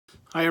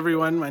Hi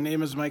everyone, my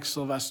name is Mike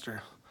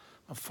Sylvester.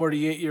 I'm a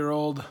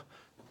 48-year-old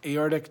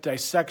aortic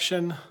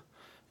dissection,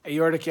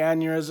 aortic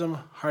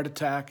aneurysm, heart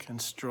attack,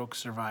 and stroke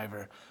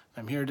survivor.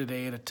 I'm here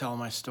today to tell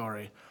my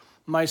story.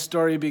 My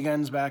story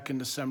begins back in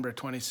December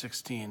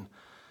 2016,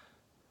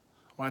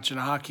 watching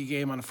a hockey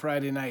game on a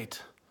Friday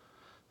night.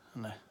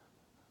 And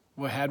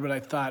I had what I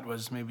thought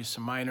was maybe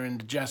some minor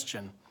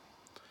indigestion.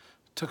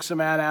 Took some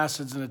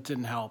antacids and it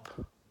didn't help.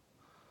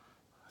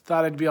 I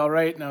thought I'd be all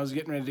right, and I was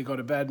getting ready to go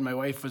to bed. My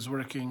wife was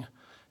working,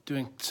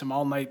 doing some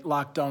all-night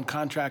lockdown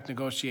contract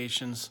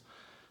negotiations,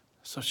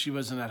 so she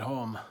wasn't at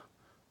home.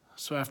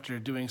 So after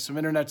doing some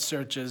internet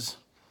searches,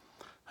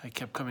 I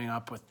kept coming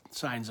up with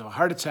signs of a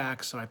heart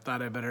attack, so I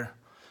thought I better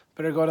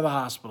go to the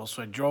hospital.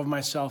 So I drove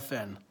myself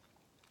in.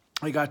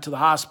 I got to the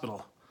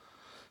hospital,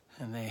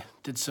 and they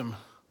did some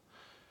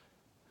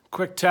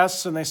quick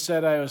tests, and they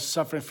said I was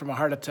suffering from a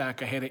heart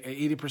attack. I had an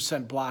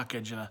 80%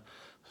 blockage in a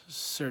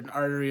certain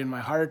artery in my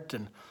heart,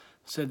 and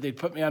said they'd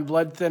put me on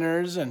blood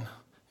thinners, and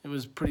it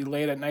was pretty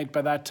late at night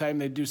by that time.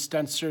 They'd do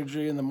stent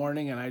surgery in the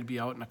morning, and I'd be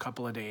out in a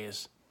couple of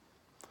days.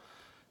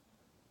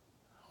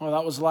 Well,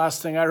 that was the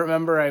last thing I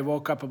remember. I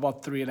woke up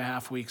about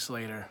 3.5 weeks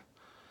later.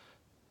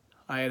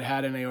 I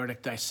had an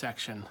aortic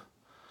dissection.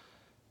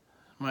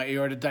 My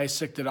aorta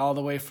dissected all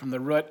the way from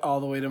the root all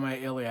the way to my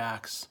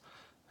iliacs.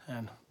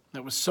 And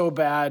it was so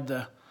bad,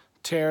 the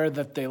tear,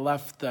 that they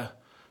left the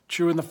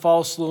true and the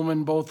false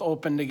lumen both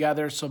open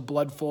together, so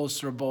blood flows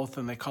through both,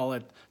 and they call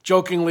it,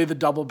 jokingly, the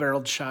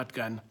double-barreled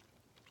shotgun.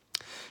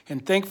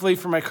 And thankfully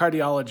for my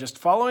cardiologist,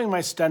 following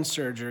my stent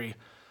surgery,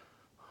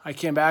 I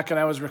came back and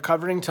I was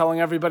recovering,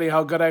 telling everybody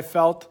how good I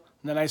felt,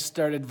 and then I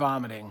started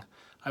vomiting.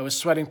 I was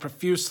sweating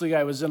profusely,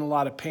 I was in a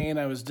lot of pain,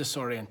 I was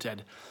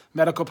disoriented.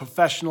 Medical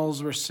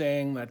professionals were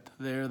saying that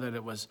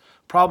it was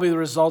probably the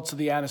results of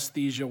the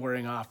anesthesia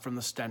wearing off from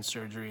the stent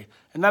surgery,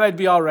 and that I'd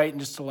be all right and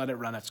just to let it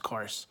run its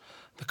course.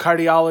 The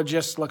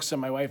cardiologist looks at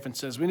my wife and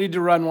says, "We need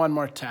to run one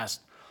more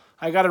test.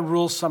 I got to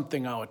rule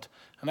something out."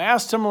 And I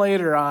asked him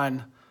later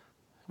on,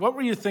 "What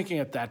were you thinking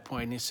at that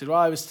point?" And he said, "Well,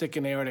 I was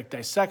thinking aortic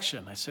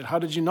dissection." I said, "How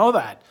did you know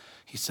that?"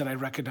 He said, "I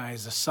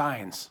recognize the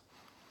signs."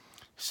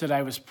 He said,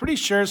 "I was pretty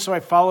sure, so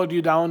I followed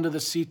you down to the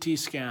CT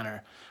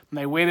scanner. And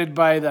I waited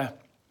by the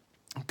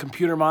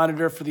computer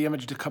monitor for the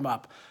image to come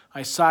up.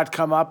 I saw it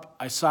come up.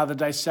 I saw the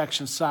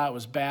dissection, saw it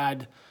was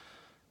bad.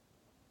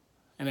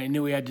 And I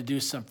knew we had to do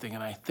something.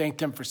 And I thanked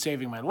him for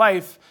saving my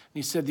life. And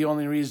he said, the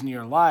only reason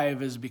you're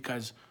alive is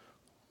because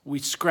we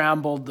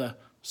scrambled the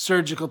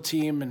surgical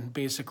team and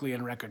basically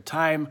in record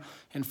time.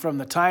 And from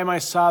the time I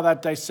saw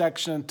that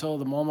dissection until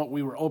the moment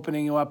we were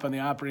opening you up on the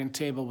operating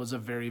table was a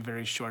very,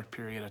 very short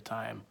period of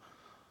time."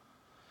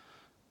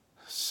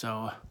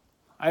 So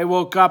I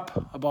woke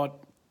up about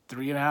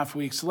 3.5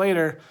 weeks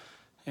later,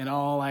 and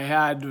all I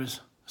had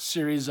was a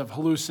series of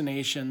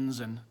hallucinations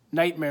and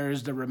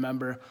nightmares to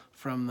remember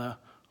from the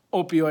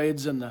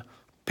opioids and the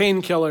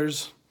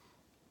painkillers.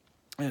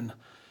 And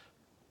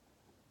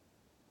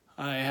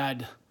I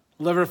had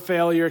liver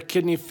failure,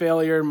 kidney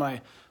failure.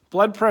 My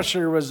blood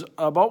pressure was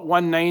about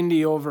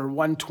 190 over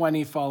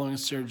 120 following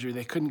surgery.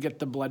 They couldn't get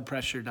the blood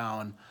pressure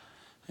down.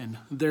 And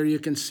there you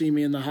can see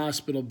me in the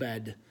hospital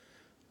bed,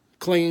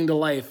 clinging to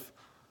life.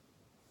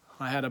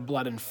 I had a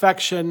blood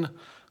infection.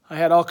 I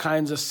had all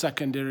kinds of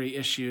secondary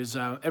issues.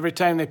 Every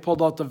time they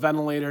pulled out the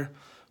ventilator,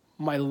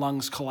 my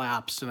lungs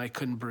collapsed and I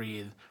couldn't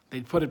breathe.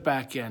 They'd put it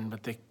back in,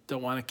 but they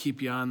don't want to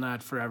keep you on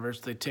that forever,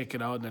 so they'd take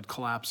it out and it'd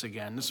collapse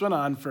again. This went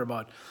on for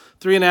about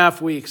 3.5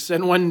 weeks,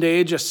 and one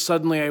day, just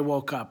suddenly I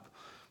woke up.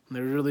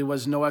 There really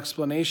was no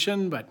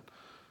explanation, but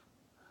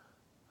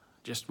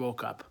just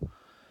woke up.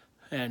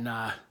 And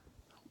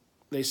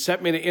they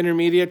sent me to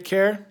intermediate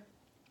care.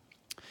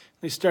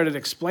 They started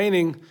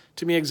explaining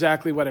to me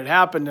exactly what had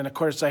happened. And of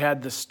course, I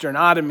had this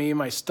sternotomy.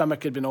 My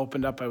stomach had been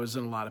opened up. I was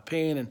in a lot of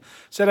pain, and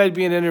said I'd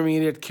be in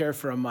intermediate care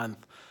for a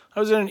month. I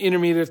was in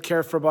intermediate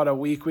care for about a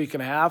week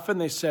and a half, and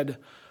they said,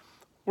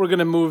 "We're going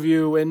to move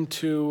you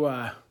into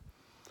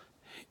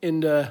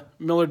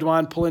Miller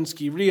Dwan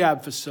Polinsky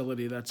Rehab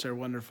Facility." That's our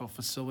wonderful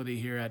facility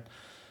here at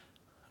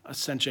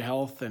Essentia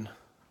Health in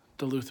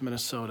Duluth,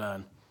 Minnesota.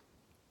 And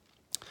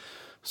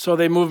so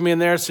they moved me in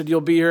there, said, "You'll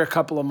be here a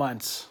couple of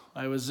months."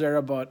 I was there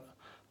about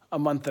a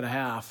month and a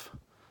half,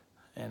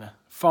 and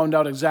found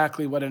out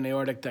exactly what an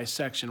aortic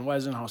dissection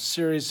was and how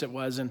serious it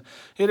was. And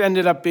it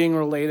ended up being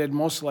related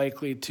most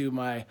likely to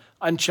my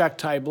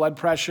unchecked high blood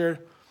pressure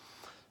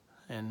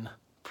and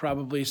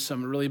probably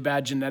some really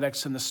bad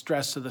genetics and the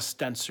stress of the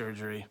stent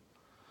surgery.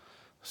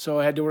 So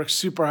I had to work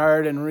super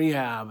hard in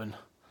rehab, and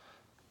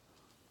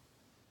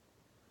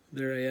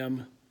there I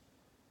am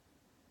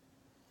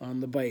on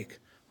the bike,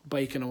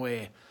 biking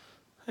away.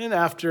 And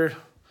after a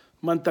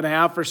month and a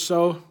half or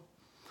so,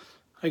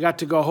 I got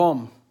to go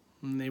home.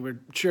 And they were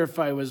sure if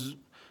I was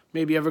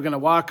maybe ever going to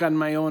walk on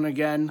my own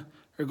again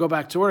or go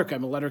back to work.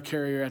 I'm a letter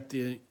carrier with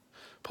the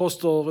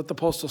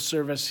Postal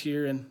Service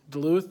here in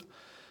Duluth.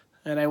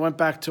 And I went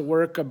back to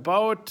work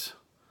about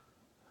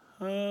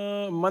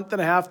a month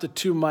and a half to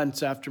 2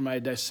 months after my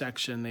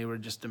dissection. They were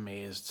just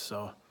amazed.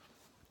 So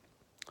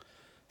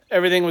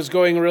everything was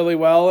going really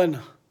well and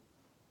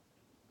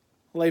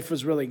life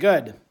was really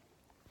good.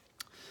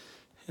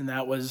 And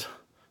that was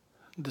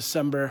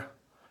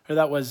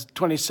that was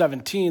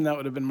 2017. That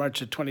would have been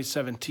March of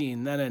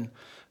 2017. Then in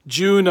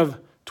June of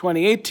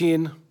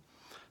 2018,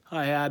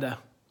 I had a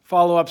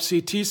follow-up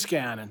CT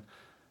scan and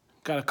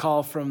got a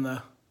call from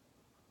the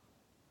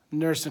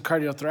nurse in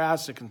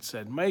cardiothoracic and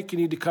said, "Mike, you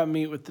need to come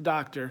meet with the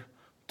doctor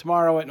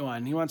tomorrow at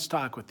 1. He wants to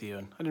talk with you."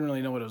 And I didn't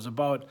really know what it was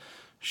about.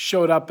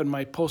 Showed up in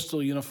my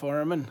postal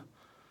uniform and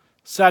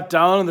sat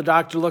down, and the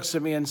doctor looks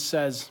at me and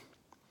says,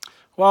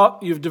 "Well,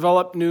 you've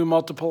developed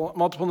multiple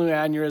new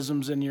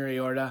aneurysms in your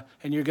aorta,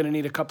 and you're going to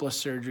need a couple of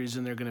surgeries,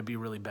 and they're going to be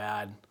really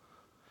bad." And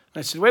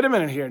I said, "Wait a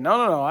minute here.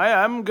 No.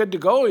 I'm good to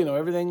go.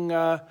 Everything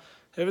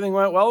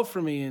went well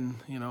for me, and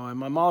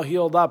I'm all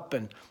healed up."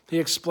 And he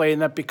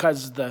explained that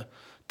because the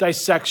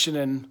dissection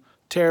and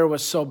tear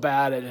was so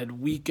bad, it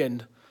had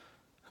weakened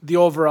the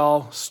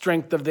overall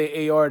strength of the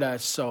aorta,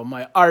 so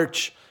my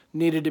arch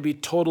needed to be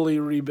totally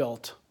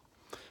rebuilt,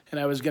 and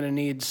I was going to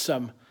need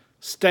some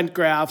stent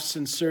grafts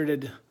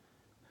inserted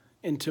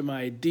into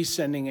my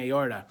descending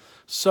aorta.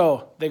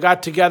 So they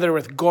got together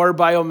with Gore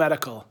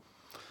Biomedical,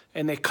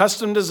 and they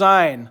custom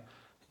designed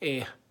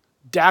a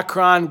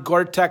Dacron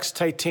Gore-Tex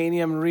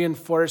titanium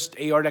reinforced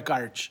aortic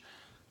arch.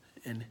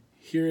 And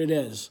here it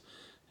is.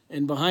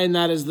 And behind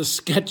that is the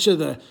sketch of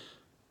the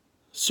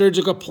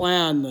surgical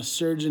plan the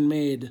surgeon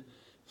made.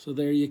 So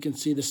there you can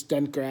see the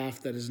stent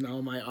graft that is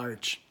now my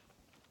arch.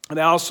 And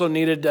I also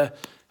needed to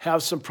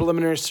have some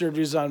preliminary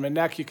surgeries on my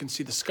neck. You can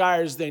see the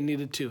scars. They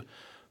needed to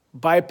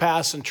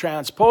bypass and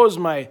transpose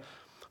my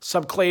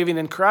subclavian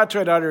and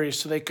carotid arteries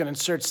so they can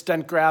insert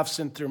stent grafts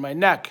in through my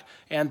neck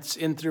and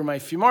in through my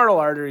femoral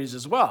arteries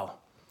as well.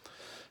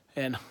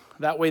 And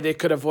that way they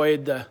could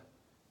avoid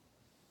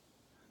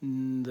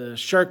the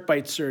shark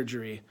bite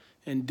surgery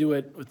and do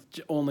it with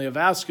only a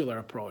vascular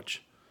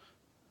approach.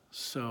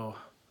 So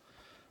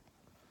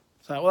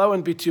I thought, well, that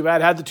wouldn't be too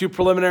bad. I had the 2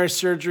 preliminary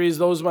surgeries.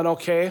 Those went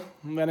okay.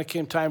 And then it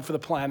came time for the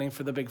planning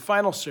for the big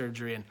final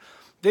surgery. And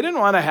they didn't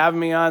want to have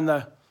me on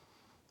the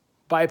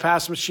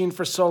bypass machine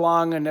for so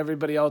long, and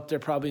everybody out there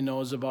probably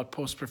knows about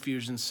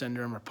post-perfusion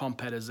syndrome, or pump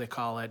head as they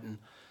call it, and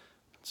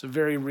it's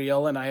very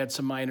real, and I had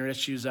some minor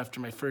issues after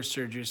my first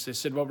surgery, so they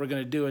said what we're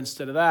going to do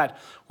instead of that,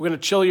 we're going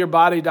to chill your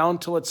body down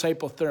till it's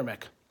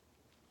hypothermic.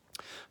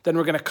 Then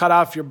we're going to cut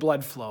off your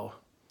blood flow.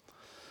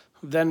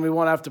 Then we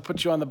won't have to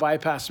put you on the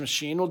bypass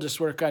machine. We'll just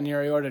work on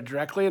your aorta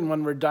directly, and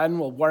when we're done,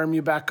 we'll warm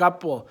you back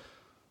up, we'll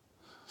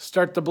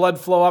start the blood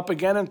flow up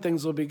again, and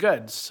things will be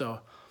good.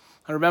 So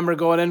I remember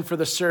going in for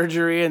the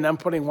surgery and then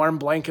putting warm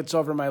blankets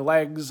over my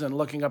legs and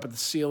looking up at the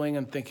ceiling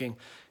and thinking,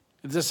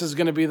 is this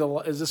going to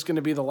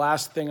be the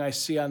last thing I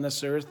see on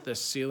this earth,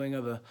 this ceiling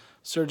of the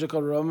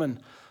surgical room?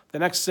 And the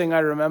next thing I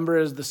remember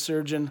is the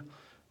surgeon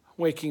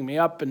waking me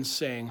up and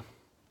saying,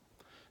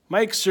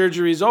 "Mike,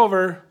 surgery's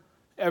over.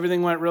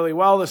 Everything went really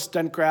well. The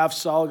stent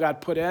grafts all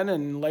got put in,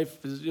 and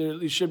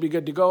you should be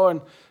good to go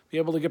and be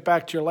able to get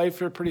back to your life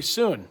here pretty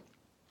soon."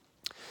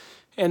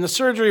 And the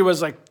surgery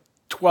was like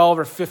 12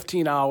 or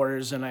 15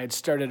 hours, and I had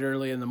started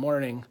early in the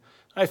morning.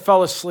 I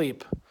fell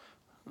asleep.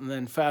 And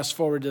then fast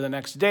forward to the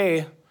next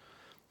day,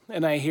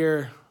 and I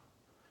hear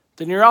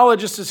the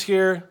neurologist is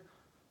here,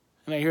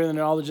 and I hear the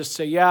neurologist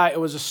say, "Yeah, it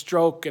was a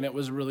stroke, and it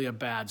was really a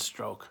bad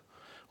stroke."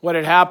 What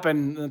had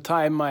happened at the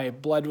time my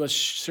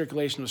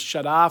circulation was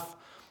shut off,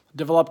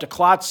 developed a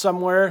clot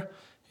somewhere,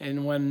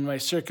 and when my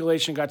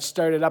circulation got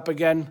started up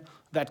again,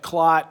 that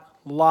clot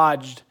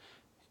lodged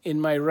in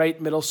my right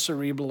middle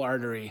cerebral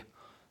artery,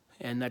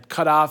 and that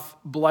cut off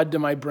blood to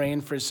my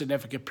brain for a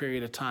significant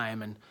period of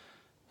time. And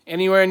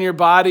anywhere in your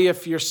body,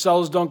 if your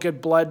cells don't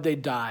get blood, they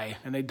die,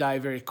 and they die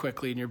very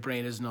quickly, and your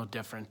brain is no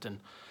different. And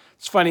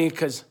it's funny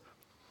because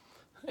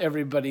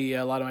everybody,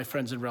 a lot of my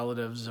friends and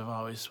relatives have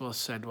always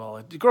said, "Well,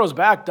 it grows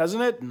back,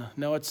 doesn't it?" And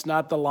no, it's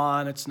not the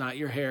lawn, it's not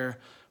your hair.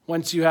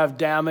 Once you have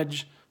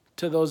damage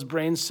to those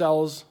brain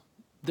cells,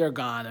 they're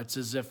gone. It's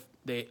as if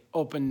they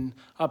opened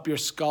up your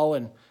skull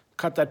and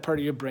cut that part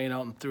of your brain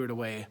out and threw it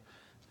away.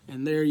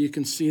 And there you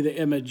can see the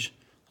image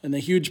and the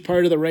huge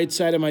part of the right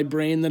side of my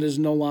brain that is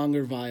no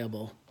longer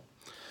viable.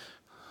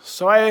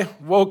 So I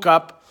woke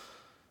up,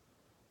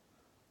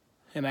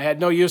 and I had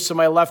no use of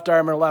my left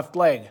arm or left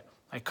leg.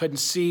 I couldn't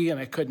see,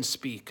 and I couldn't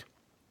speak.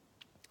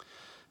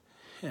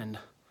 And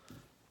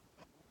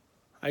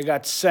I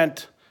got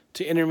sent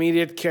to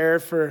intermediate care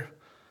for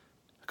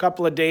a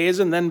couple of days,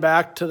 and then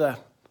back to the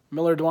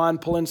Miller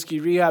Dwan Polinsky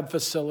Rehab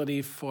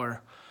Facility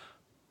for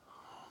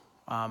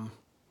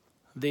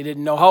they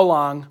didn't know how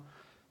long,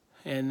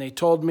 and they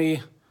told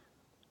me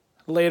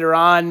later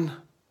on,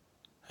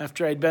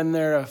 after I'd been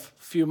there a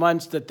few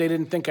months, that they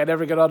didn't think I'd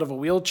ever get out of a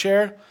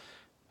wheelchair,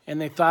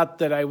 and they thought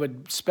that I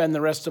would spend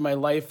the rest of my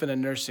life in a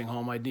nursing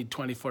home. I'd need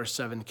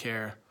 24/7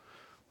 care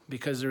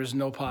because there was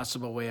no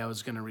possible way I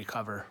was going to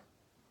recover.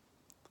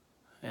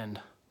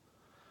 And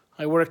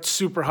I worked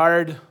super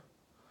hard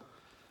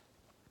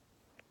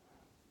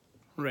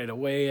right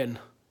away in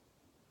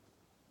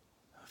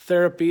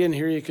therapy, and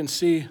here you can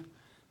see,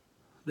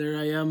 there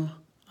I am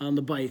on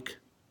the bike.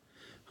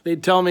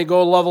 They'd tell me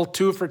go level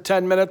 2 for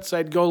 10 minutes.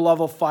 I'd go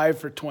level 5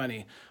 for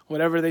 20.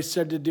 Whatever they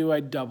said to do,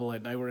 I'd double it.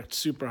 And I worked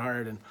super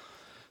hard. And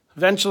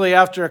eventually,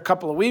 after a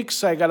couple of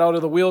weeks, I got out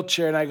of the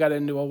wheelchair and I got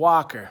into a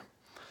walker.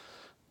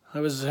 I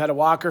had a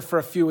walker for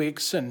a few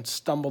weeks and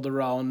stumbled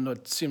around.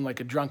 It seemed like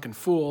a drunken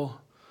fool.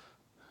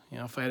 You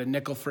know, if I had a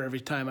nickel for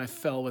every time I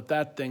fell with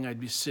that thing, I'd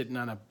be sitting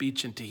on a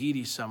beach in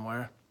Tahiti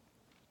somewhere.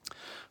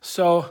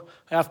 So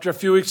after a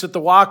few weeks at the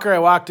walker, I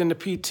walked into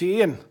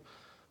PT and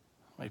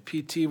my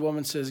PT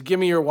woman says, "Give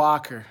me your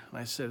walker." And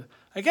I said,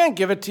 "I can't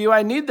give it to you.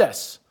 I need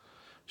this."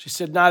 She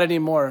said, "Not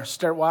anymore.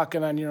 Start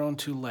walking on your own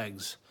 2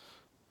 legs."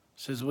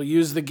 She says, "We'll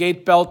use the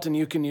gate belt and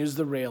you can use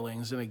the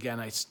railings." And again,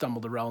 I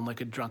stumbled around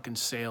like a drunken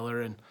sailor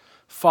and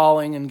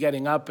falling and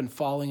getting up and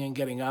falling and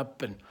getting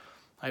up. And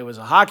I was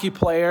a hockey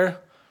player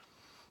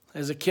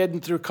as a kid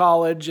and through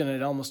college,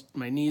 and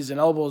my knees and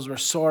elbows were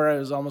sore. It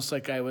was almost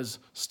like I was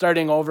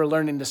starting over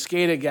learning to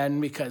skate again,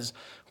 because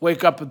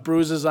wake up with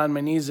bruises on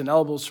my knees and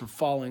elbows from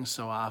falling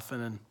so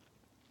often. And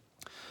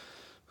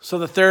so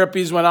the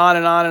therapies went on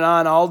and on and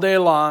on all day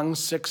long,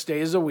 6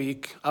 days a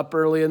week, up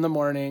early in the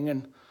morning,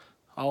 and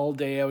all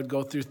day I would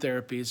go through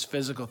therapies: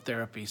 physical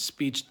therapy,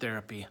 speech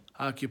therapy,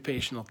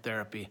 occupational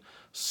therapy,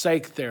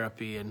 psych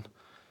therapy, and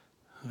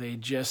they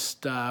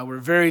just were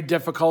very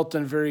difficult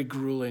and very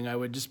grueling. I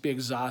would just be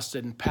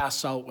exhausted and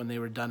pass out when they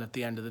were done at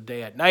the end of the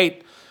day. At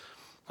night,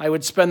 I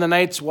would spend the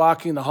nights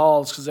walking the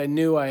halls because I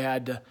knew I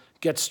had to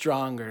get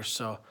stronger.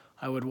 So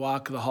I would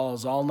walk the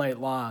halls all night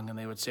long, and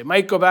they would say,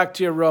 "Mike, go back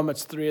to your room.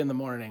 It's 3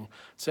 a.m. I'd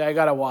say, "I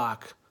got to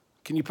walk.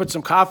 Can you put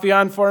some coffee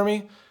on for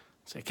me?" I'd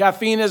say,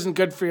 "Caffeine isn't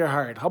good for your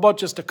heart. How about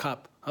just a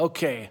cup?"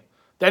 "Okay."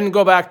 Then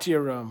go back to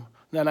your room.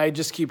 Then I'd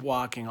just keep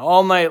walking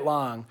all night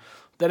long.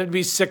 Then it'd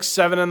be 6,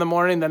 7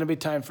 a.m. Then it'd be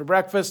time for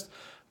breakfast.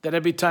 Then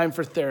it'd be time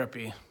for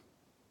therapy.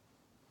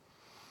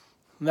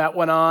 And that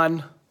went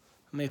on,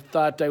 and they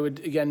thought I would,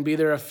 again, be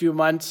there a few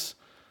months.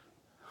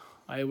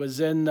 I was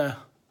in the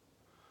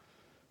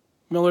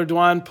Miller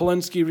Dwan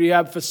Polinsky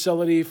Rehab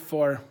Facility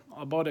for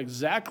about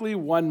exactly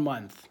 1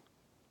 month.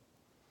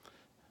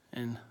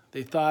 And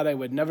they thought I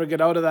would never get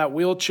out of that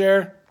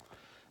wheelchair.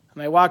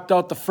 And I walked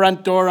out the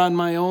front door on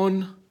my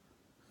own,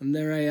 and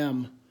there I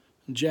am,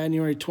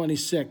 January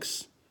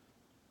 26th.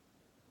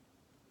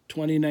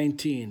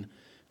 2019.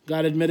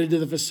 Got admitted to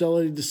the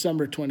facility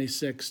December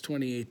 26,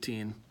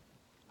 2018.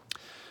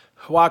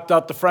 Walked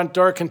out the front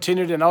door,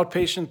 continued in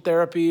outpatient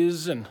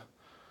therapies, and,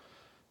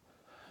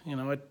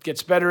 it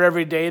gets better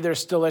every day. There's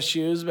still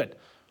issues, but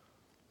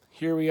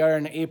here we are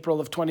in April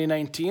of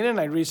 2019, and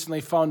I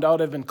recently found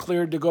out I've been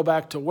cleared to go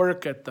back to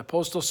work at the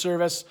Postal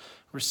Service,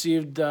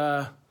 received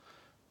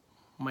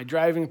my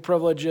driving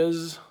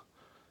privileges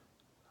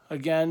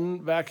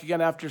back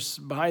again after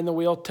behind the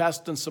wheel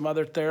test and some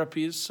other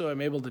therapies. So I'm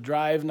able to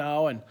drive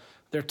now, and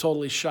they're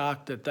totally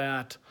shocked at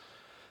that.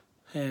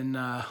 And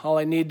all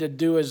I need to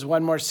do is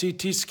one more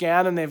CT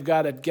scan, and they've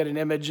got to get an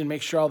image and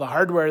make sure all the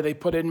hardware they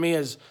put in me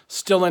is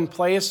still in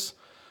place.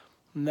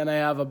 And then I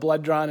have a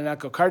blood drawn and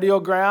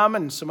echocardiogram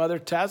and some other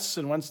tests.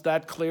 And once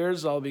that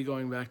clears, I'll be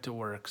going back to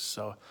work.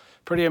 So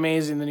pretty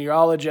amazing. The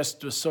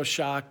neurologist was so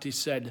shocked. He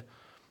said,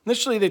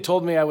 initially, they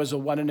told me I was a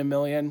 1 in a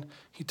million.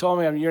 He told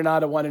me, "You're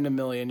not a 1 in a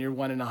million. You're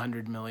 1 in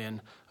 100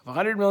 million. If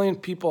 100 million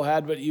people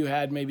had what you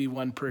had, maybe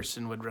one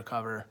person would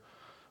recover."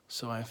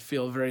 So I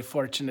feel very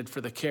fortunate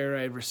for the care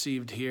I've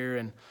received here.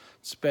 And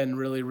it's been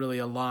really, really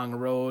a long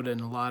road,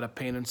 and a lot of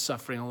pain and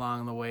suffering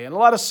along the way, and a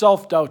lot of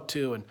self-doubt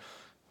too, and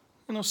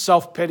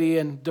self-pity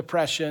and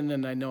depression.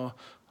 And I know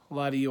a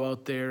lot of you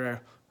out there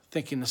are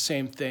thinking the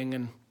same thing.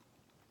 And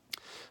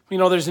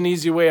there's an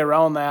easy way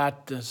around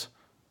that.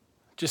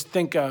 Just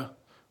think of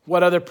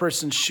what other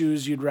person's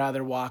shoes you'd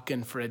rather walk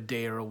in for a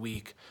day or a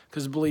week.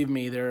 Because believe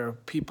me, there are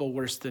people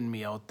worse than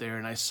me out there,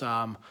 and I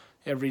saw them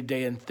every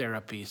day in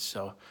therapy.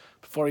 So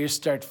before you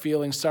start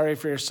feeling sorry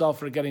for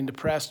yourself or getting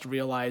depressed,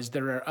 realize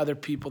there are other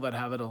people that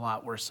have it a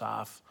lot worse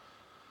off.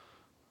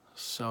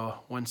 So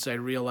once I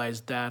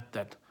realized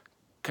that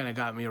kind of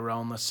got me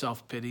around the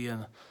self-pity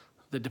and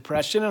the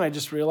depression, and I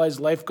just realized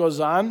life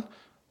goes on.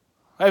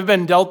 I've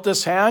been dealt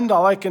this hand.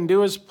 All I can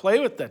do is play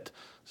with it.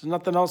 There's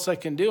nothing else I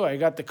can do. I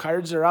got the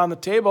cards around the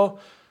table,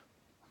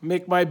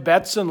 make my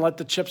bets, and let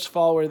the chips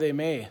fall where they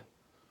may.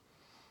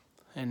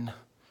 And,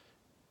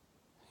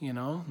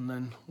 and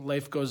then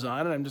life goes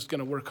on, and I'm just going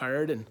to work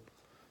hard and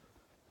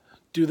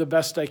do the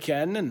best I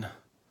can and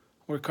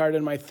work hard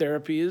in my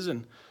therapies.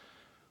 And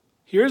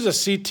here's a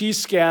CT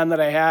scan that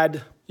I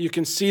had. You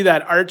can see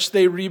that arch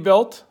they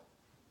rebuilt.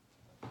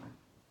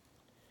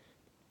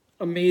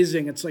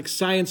 Amazing. It's like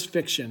science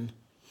fiction.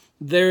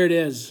 There it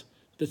is.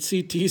 The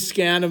CT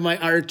scan of my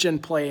arch in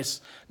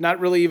place. Not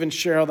really even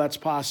sure how that's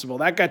possible.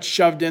 That got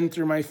shoved in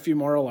through my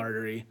femoral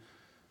artery.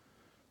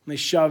 They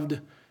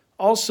shoved.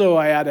 Also,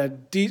 I had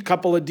a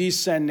couple of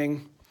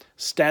descending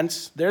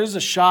stents. There's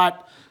a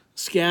shot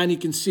scan you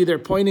can see they're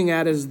pointing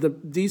at is the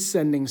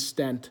descending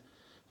stent.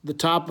 The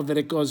top of it,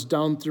 it goes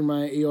down through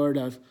my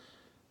aorta,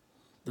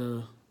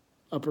 the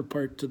upper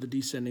part to the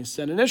descending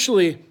stent.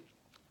 Initially,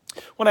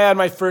 when I had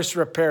my first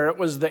repair, it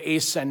was the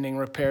ascending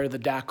repair, the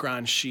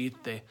Dacron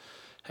sheath. They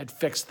had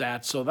fixed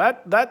that. So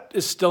that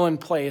is still in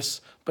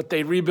place, but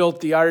they rebuilt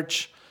the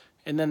arch,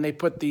 and then they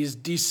put these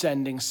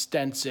descending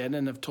stents in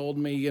and have told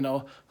me,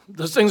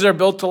 those things are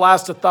built to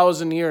last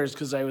 1,000 years,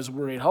 because I was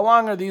worried. How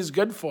long are these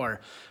good for?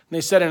 And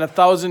they said in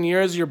 1,000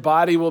 years, your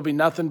body will be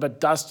nothing but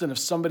dust, and if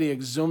somebody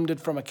exhumed it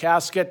from a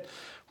casket,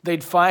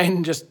 they'd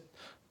find just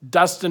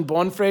dust and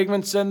bone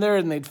fragments in there,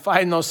 and they'd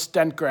find those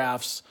stent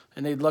grafts,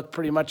 and they'd look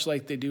pretty much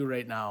like they do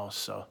right now.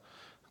 So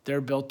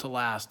they're built to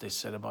last, they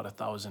said, about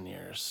 1,000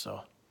 years.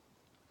 So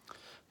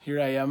here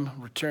I am,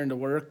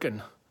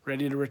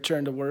 ready to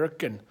return to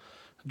work, and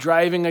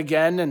driving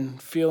again,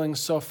 and feeling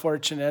so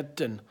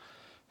fortunate. And,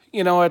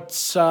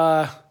 it's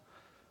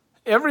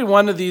every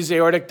one of these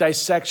aortic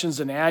dissections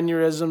and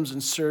aneurysms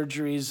and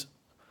surgeries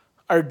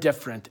are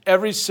different.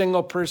 Every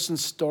single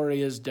person's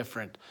story is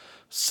different.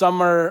 Some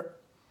are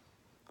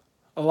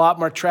a lot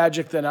more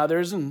tragic than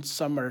others, and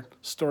some are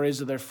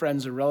stories of their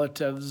friends or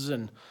relatives.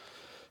 And,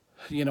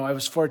 I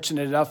was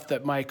fortunate enough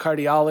that my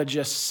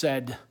cardiologist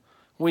said,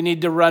 we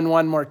need to run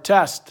one more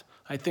test.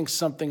 I think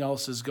something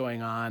else is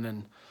going on.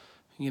 And,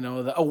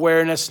 the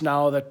awareness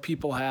now that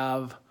people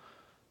have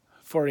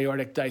for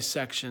aortic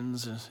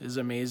dissections is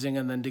amazing.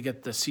 And then to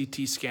get the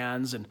CT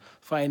scans and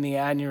find the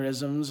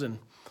aneurysms and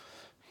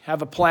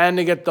have a plan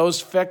to get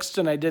those fixed,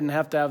 and I didn't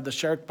have to have the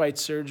shark bite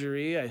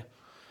surgery. I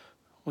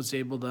was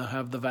able to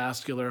have the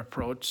vascular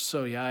approach.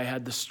 So yeah, I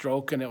had the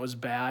stroke and it was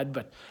bad,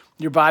 but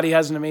your body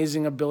has an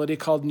amazing ability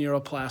called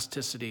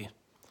neuroplasticity.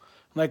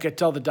 Like I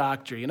tell the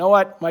doctor, you know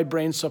what? My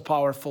brain's so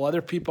powerful.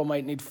 Other people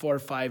might need 4 or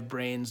 5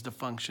 brains to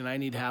function. I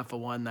need half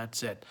of one,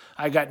 that's it.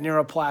 I got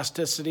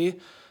neuroplasticity,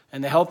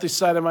 and the healthy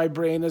side of my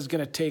brain is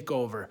going to take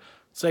over.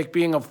 It's like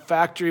being a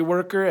factory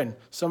worker and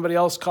somebody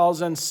else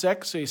calls in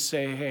sick, so you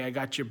say, hey, I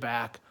got your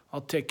back. I'll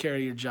take care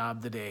of your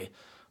job today.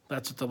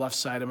 That's what the left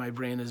side of my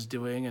brain is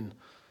doing, and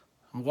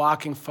I'm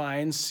walking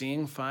fine,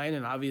 seeing fine,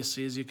 and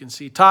obviously, as you can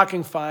see,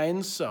 talking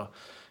fine. So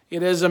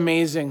it is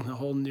amazing, the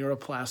whole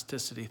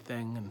neuroplasticity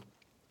thing.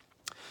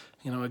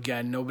 And,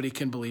 again, nobody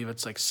can believe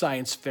it's like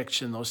science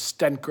fiction, those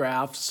stent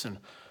grafts and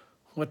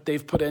what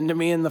they've put into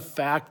me, and the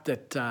fact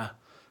that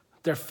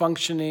they're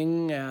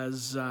functioning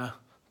as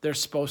they're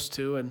supposed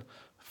to, and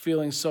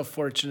feeling so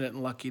fortunate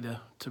and lucky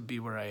to be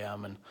where I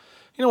am. And,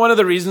 one of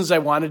the reasons I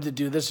wanted to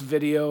do this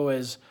video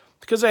is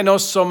because I know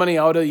so many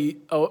of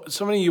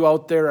you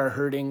out there are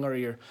hurting, or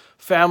your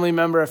family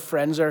member or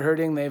friends are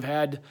hurting. They've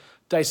had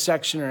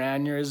dissection or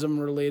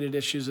aneurysm-related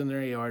issues in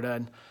their aorta.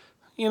 And,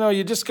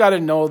 you just got to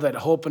know that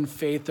hope and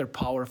faith are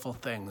powerful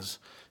things.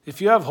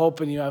 If you have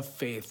hope and you have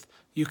faith,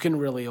 you can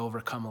really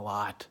overcome a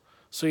lot.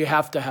 So you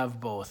have to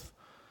have both.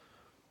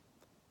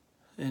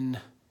 And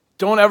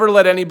don't ever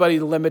let anybody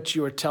limit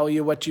you or tell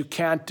you what you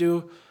can't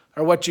do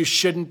or what you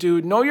shouldn't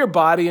do. Know your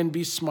body and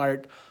be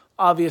smart.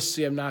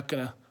 Obviously, I'm not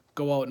going to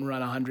go out and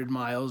run 100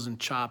 miles and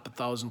chop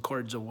 1,000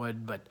 cords of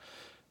wood, but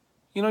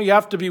you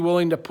have to be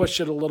willing to push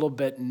it a little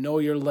bit and know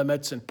your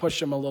limits and push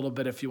them a little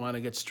bit if you want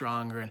to get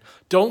stronger. And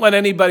don't let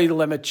anybody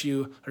limit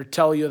you or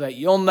tell you that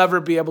you'll never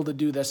be able to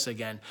do this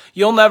again.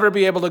 You'll never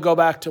be able to go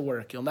back to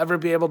work. You'll never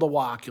be able to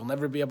walk. You'll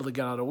never be able to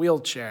get out of a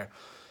wheelchair.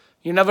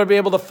 You'll never be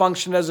able to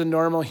function as a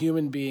normal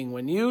human being.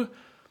 When you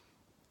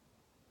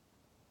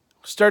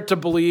start to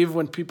believe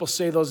when people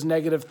say those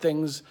negative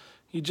things,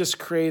 you just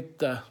create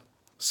the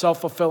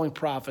self-fulfilling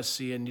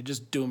prophecy and you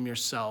just doom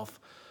yourself.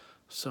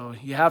 So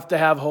you have to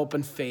have hope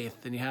and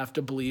faith, and you have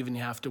to believe, and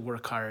you have to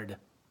work hard.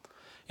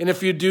 And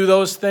if you do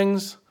those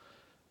things,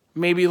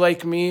 maybe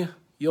like me,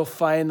 you'll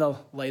find the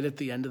light at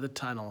the end of the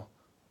tunnel.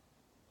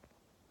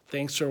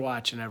 Thanks for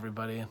watching,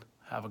 everybody, and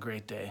have a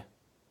great day.